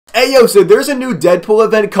Hey yo, so there's a new Deadpool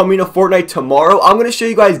event coming to Fortnite tomorrow. I'm going to show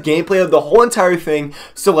you guys gameplay of the whole entire thing,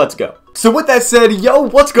 so let's go. So with that said, yo,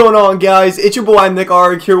 what's going on guys? It's your boy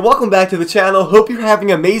imnickarg here. Welcome back to the channel. Hope you're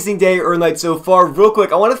having an amazing day or night so far. Real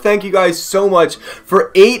quick, I want to thank you guys so much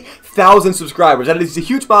for 8,000 subscribers. That is a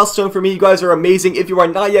huge milestone for me. You guys are amazing. If you are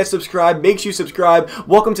not yet subscribed, make sure you subscribe.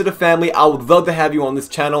 Welcome to the family. I would love to have you on this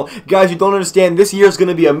channel. Guys, you don't understand, this year is going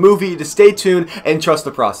to be a movie. Just stay tuned and trust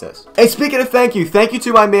the process. And speaking of thank you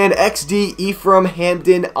to my man XD, Ephraim,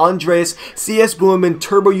 Hamden, Andres, CS Blumen,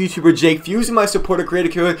 Turbo YouTuber Jake for using my supporter creator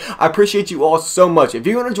code. I appreciate you all so much. If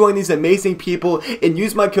you want to join these amazing people and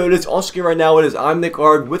use my code, it's on screen right now. It is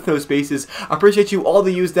imnickarg with no spaces. I appreciate you all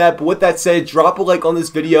to use that. But with that said, drop a like on this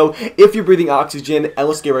video if you're breathing oxygen, and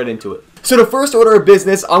let's get right into it. So the first order of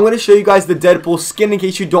business, I'm going to show you guys the Deadpool skin in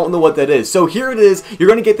case you don't know what that is. So here it is. You're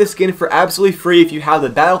going to get this skin for absolutely free if you have the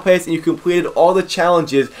battle pass and you completed all the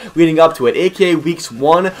challenges leading up to it, aka weeks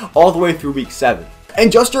 1 all the way through week 7. And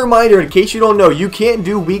just a reminder, in case you don't know, you can't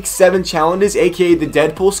do week 7 challenges, aka the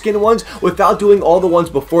Deadpool skin ones, without doing all the ones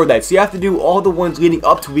before that. So you have to do all the ones leading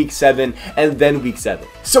up to week 7 and then week 7.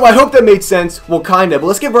 So I hope that made sense. Well, kind of. But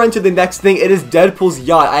let's get right into the next thing. It is Deadpool's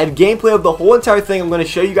yacht. I have gameplay of the whole entire thing. I'm going to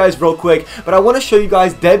show you guys real quick. But I want to show you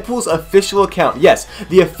guys Deadpool's official account. Yes,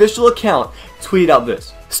 the official account tweeted out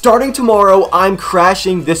this. Starting tomorrow, I'm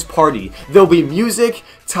crashing this party. There'll be music,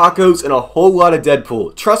 tacos, and a whole lot of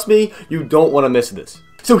Deadpool. Trust me, you don't want to miss this.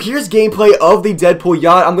 So here's gameplay of the Deadpool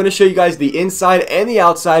yacht. I'm going to show you guys the inside and the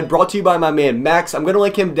outside, brought to you by my man Max. I'm going to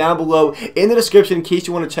link him down below in the description in case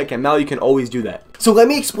you want to check him out. You can always do that. So let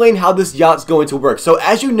me explain how this yacht's going to work. So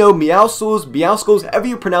as you know, Meowscles, however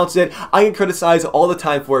you pronounce it, I get criticized all the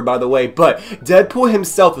time for it, by the way, but Deadpool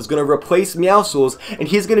himself is going to replace Meowscles, and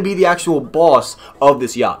he's going to be the actual boss of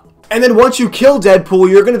this yacht. And then once you kill Deadpool,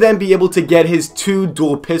 you're going to then be able to get his 2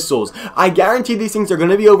 dual pistols. I guarantee these things are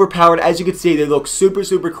going to be overpowered. As you can see, they look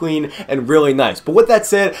super clean and really nice. But with that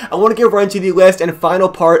said, I want to get right into the last and final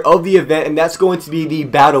part of the event, and that's going to be the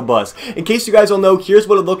battle bus. In case you guys don't know, here's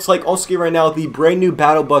what it looks like on screen right now. The brand new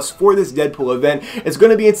battle bus for this Deadpool event. It's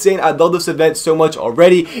going to be insane. I love this event so much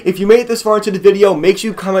already. If you made it this far into the video, make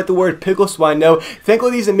sure you comment the word pickle so I know. Thank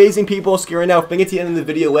all these amazing people on screen right now for being at the end of the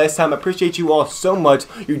video last time. I appreciate you all so much.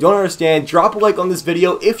 You don't understand. Drop a like on this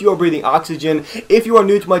video if you are breathing oxygen. If you are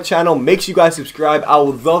new to my channel, make sure you guys subscribe. I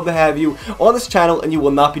would love to have you on this channel, and you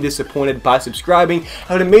will not be disappointed by subscribing.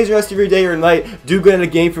 Have an amazing rest of your day or night. Do good in the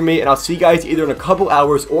game for me, and I'll see you guys either in a couple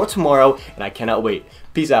hours or tomorrow, and I cannot wait.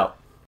 Peace out.